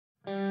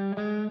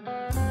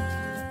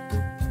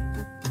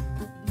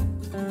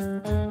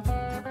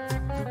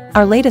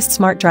Our latest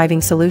smart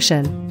driving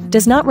solution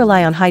does not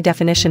rely on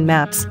high-definition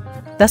maps,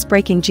 thus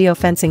breaking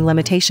geofencing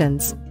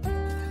limitations.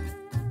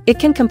 It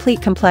can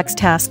complete complex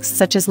tasks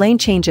such as lane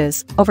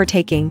changes,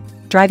 overtaking,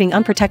 driving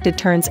unprotected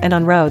turns and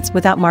on roads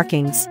without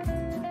markings.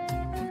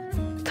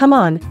 Come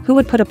on, who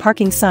would put a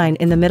parking sign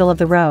in the middle of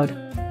the road?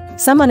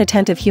 Some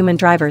unattentive human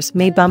drivers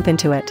may bump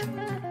into it.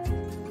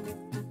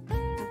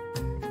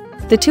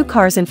 The two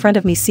cars in front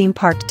of me seem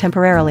parked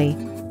temporarily.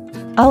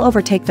 I'll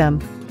overtake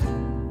them.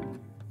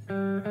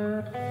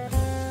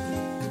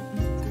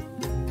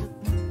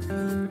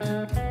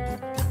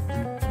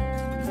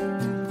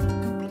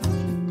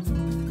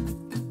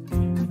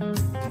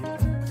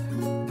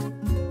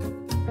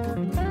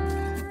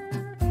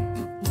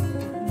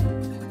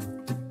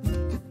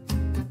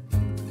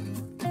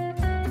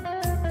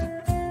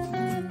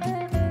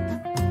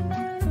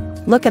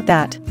 Look at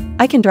that,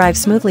 I can drive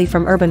smoothly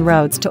from urban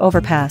roads to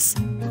overpass.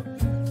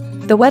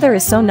 The weather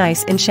is so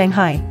nice in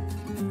Shanghai.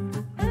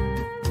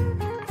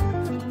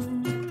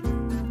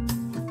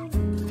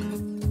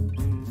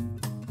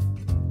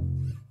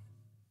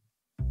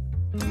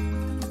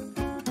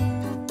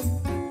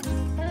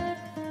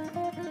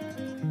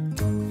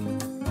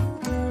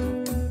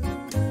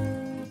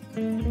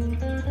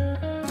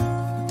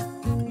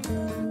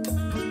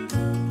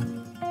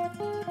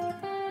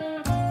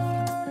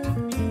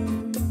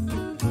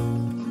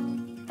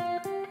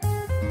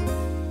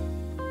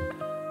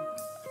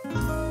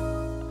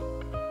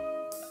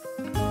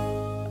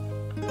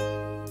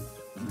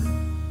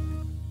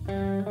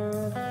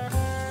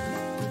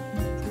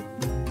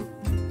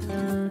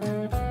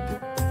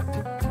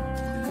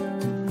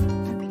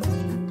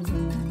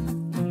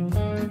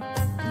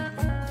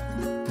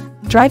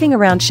 Driving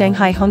around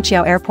Shanghai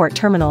Hongqiao Airport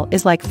Terminal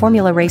is like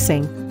formula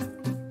racing.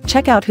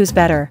 Check out who's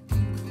better.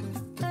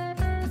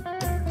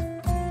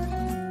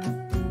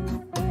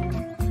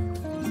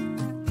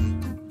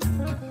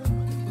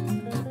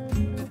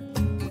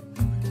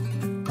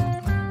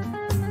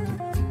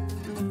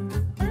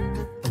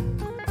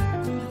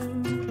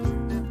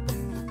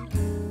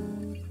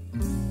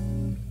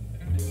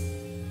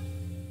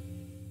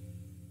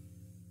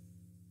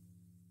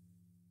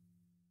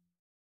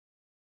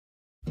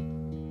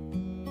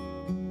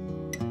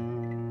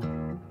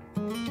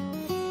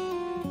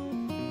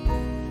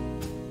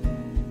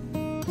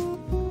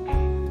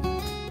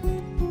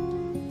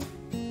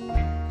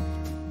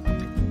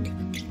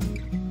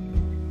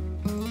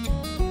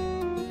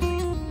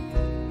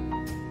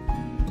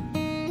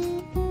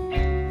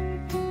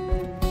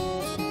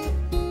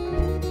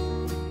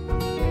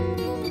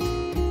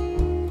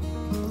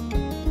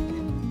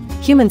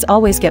 Humans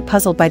always get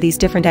puzzled by these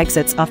different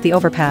exits off the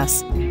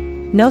overpass.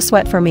 No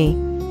sweat for me.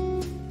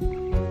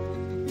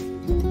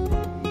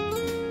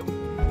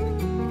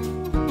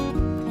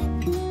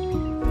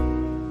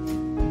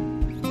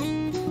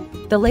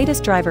 The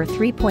latest Driver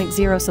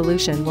 3.0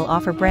 solution will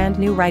offer brand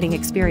new riding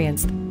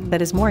experience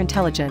that is more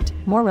intelligent,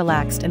 more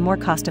relaxed and more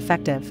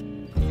cost-effective.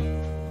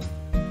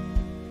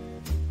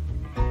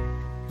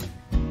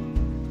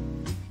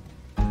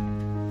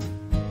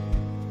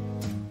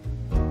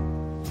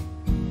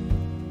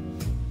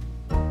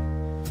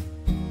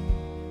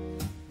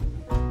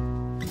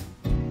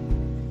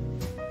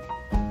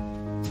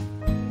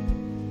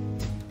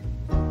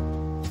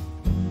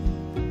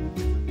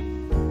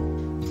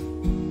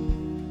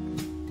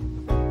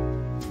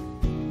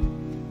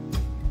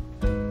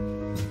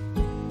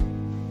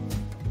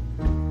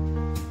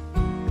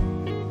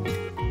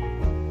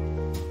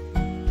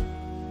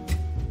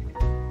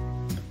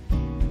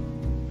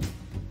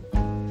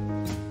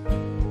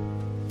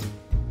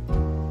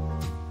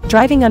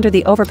 Driving under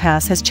the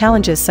overpass has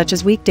challenges such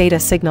as weak data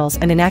signals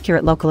and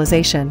inaccurate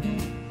localization.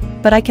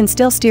 But I can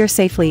still steer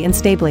safely and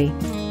stably.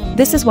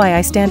 This is why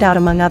I stand out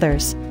among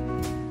others.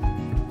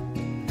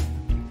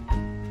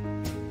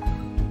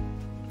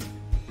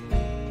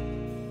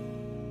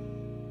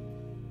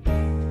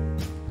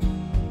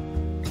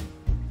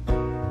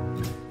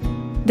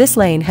 This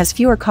lane has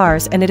fewer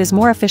cars and it is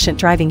more efficient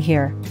driving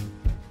here.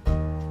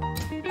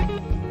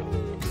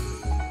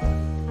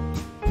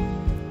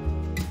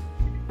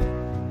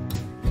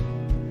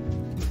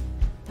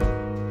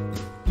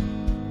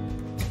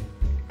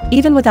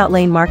 Even without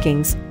lane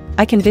markings,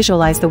 I can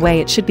visualize the way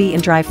it should be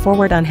and drive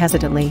forward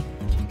unhesitantly.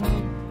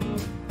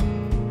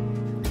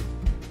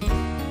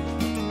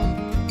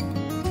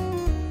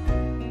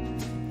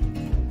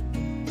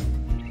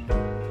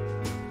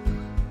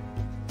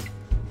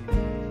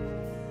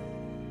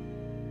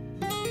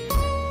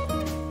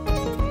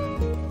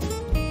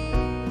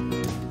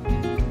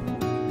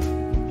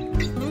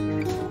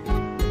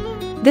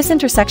 This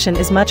intersection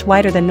is much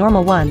wider than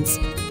normal ones.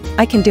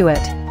 I can do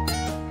it.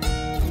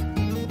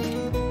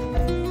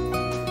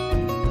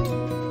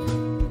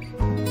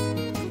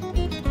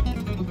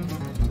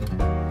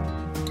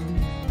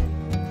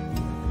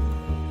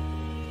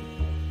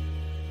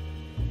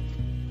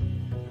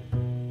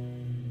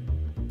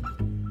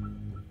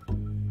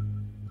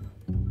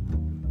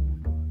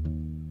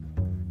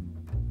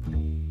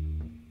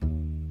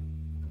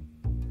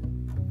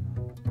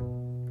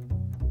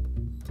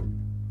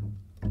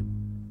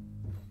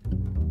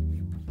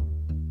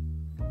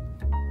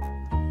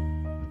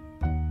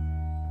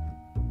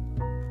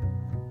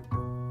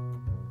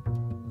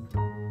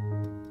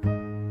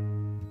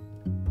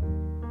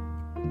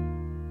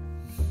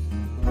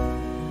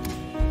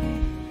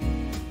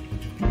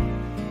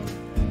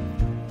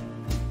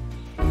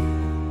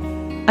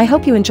 I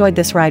hope you enjoyed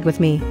this ride with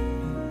me.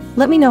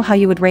 Let me know how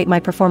you would rate my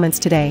performance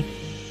today.